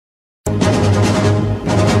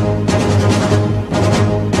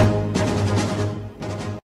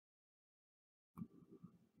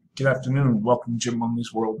Good afternoon. Welcome to Jim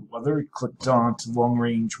Munley's World of Weather. You clicked on to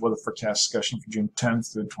long-range weather forecast discussion for June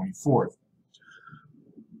 10th to the 24th.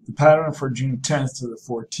 The pattern for June 10th to the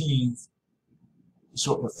 14th is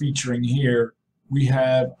what we're featuring here. We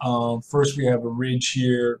have first we have a ridge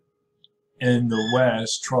here in the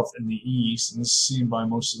west, trough in the east, and this is seen by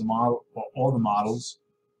most of the model, or all the models.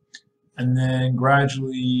 And then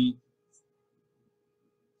gradually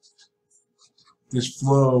this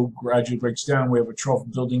flow gradually breaks down. We have a trough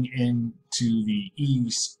building into the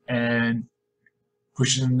east and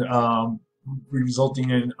pushing, resulting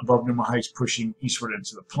in above normal heights pushing eastward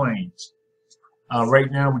into the plains.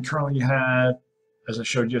 Right now we currently have, as I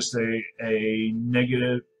showed yesterday, a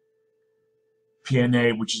negative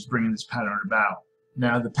PNA, which is bringing this pattern about.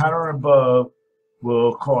 Now the pattern above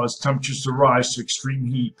will cause temperatures to rise to extreme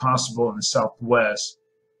heat possible in the southwest,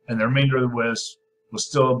 and the remainder of the west will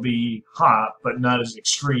still be hot, but not as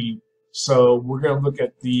extreme. So we're going to look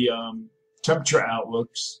at the temperature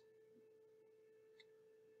outlooks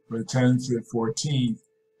for the 10th to the 14th.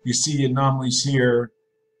 You see anomalies here.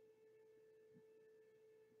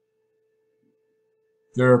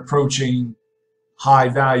 They're approaching high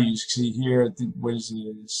values. See here, I think, what is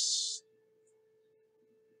this?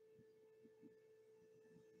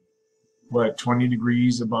 What, 20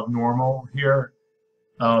 degrees above normal here?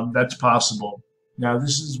 That's possible. Now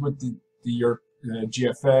this is with the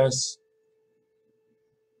GFS.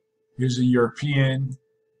 Here's a European,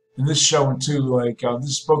 and this is showing too. Like this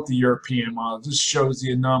is both the European model. This shows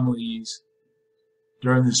the anomalies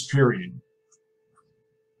during this period.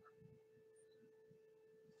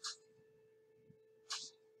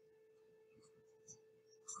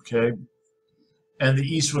 Okay, and the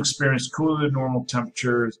east will experience cooler than normal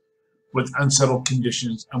temperatures with unsettled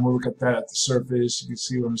conditions, and we'll look at that at the surface. You can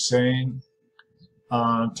see what I'm saying.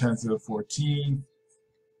 10th to the 14th.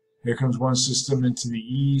 Here comes one system into the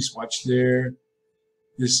east. Watch there.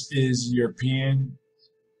 This is European.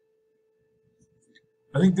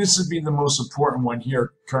 I think this would be the most important one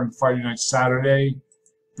here, occurring Friday night, Saturday,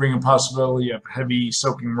 bringing possibility of heavy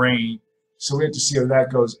soaking rain. So we have to see how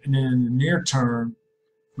that goes. And then in the near term,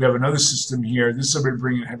 we have another system here. This will be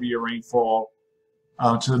bringing heavier rainfall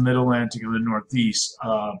to the mid-Atlantic and the northeast,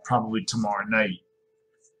 probably tomorrow night.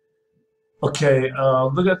 Okay,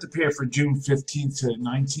 look at the period for June 15th to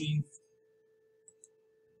 19th.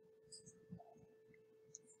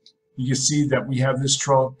 You can see that we have this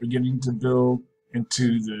trough beginning to build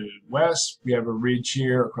into the west. We have a ridge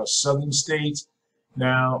here across southern states.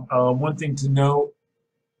 Now, one thing to note,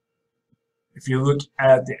 if you look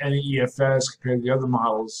at the NEFS compared to the other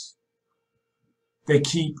models, they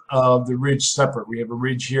keep the ridge separate. We have a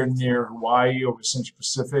ridge here near Hawaii over Central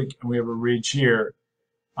Pacific, and we have a ridge here.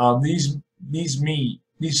 These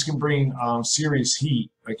can bring serious heat,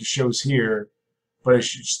 like it shows here, but it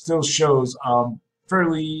still shows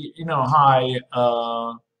fairly, high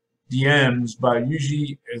DMs, but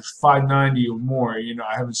usually it's 590 or more.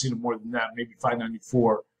 I haven't seen it more than that, maybe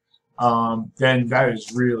 594. Then that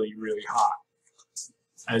is really, really hot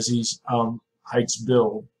as these heights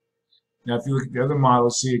build. Now, if you look at the other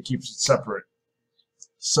models, see it keeps it separate.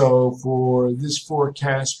 So for this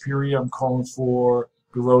forecast period, I'm calling for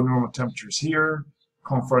below normal temperatures here,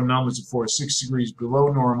 calling for anomalies of 4 to 6 degrees below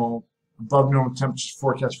normal, above normal temperatures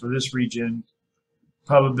forecast for this region.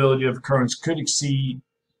 Probability of occurrence could exceed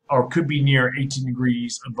or could be near 18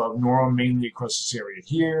 degrees above normal, mainly across this area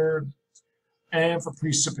here. And for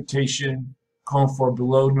precipitation, calling for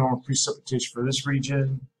below normal precipitation for this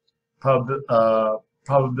region.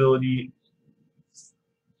 Probability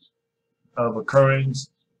of occurrence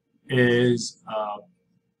is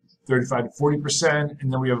 35 to 40%,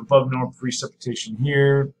 and then we have above normal precipitation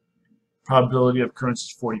here. Probability of occurrence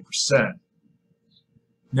is 40%.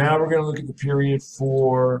 Now we're going to look at the period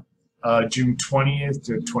for June 20th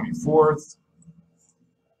to 24th.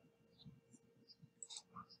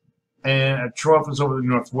 And a trough is over the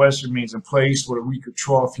northwest, remains in place with a weaker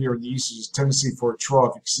trough here in the east. There's a tendency for a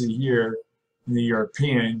trough, you can see here in the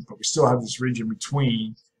European, but we still have this ridge in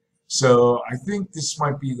between. So I think this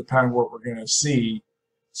might be the pattern of what we're going to see.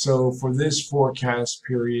 So for this forecast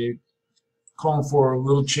period, calling for a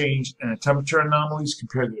little change in the temperature anomalies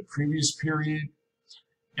compared to the previous period.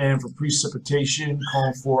 And for precipitation,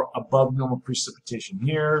 calling for above normal precipitation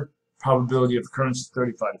here. Probability of occurrence is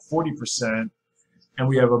 35 to 40%. And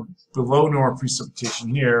we have a below normal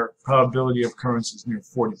precipitation here. Probability of occurrence is near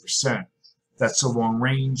 40%. That's a long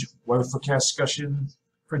range weather forecast discussion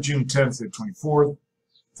for June 10th to 24th.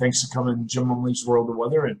 Thanks for coming to Jim Munley's World of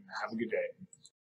Weather, and have a good day.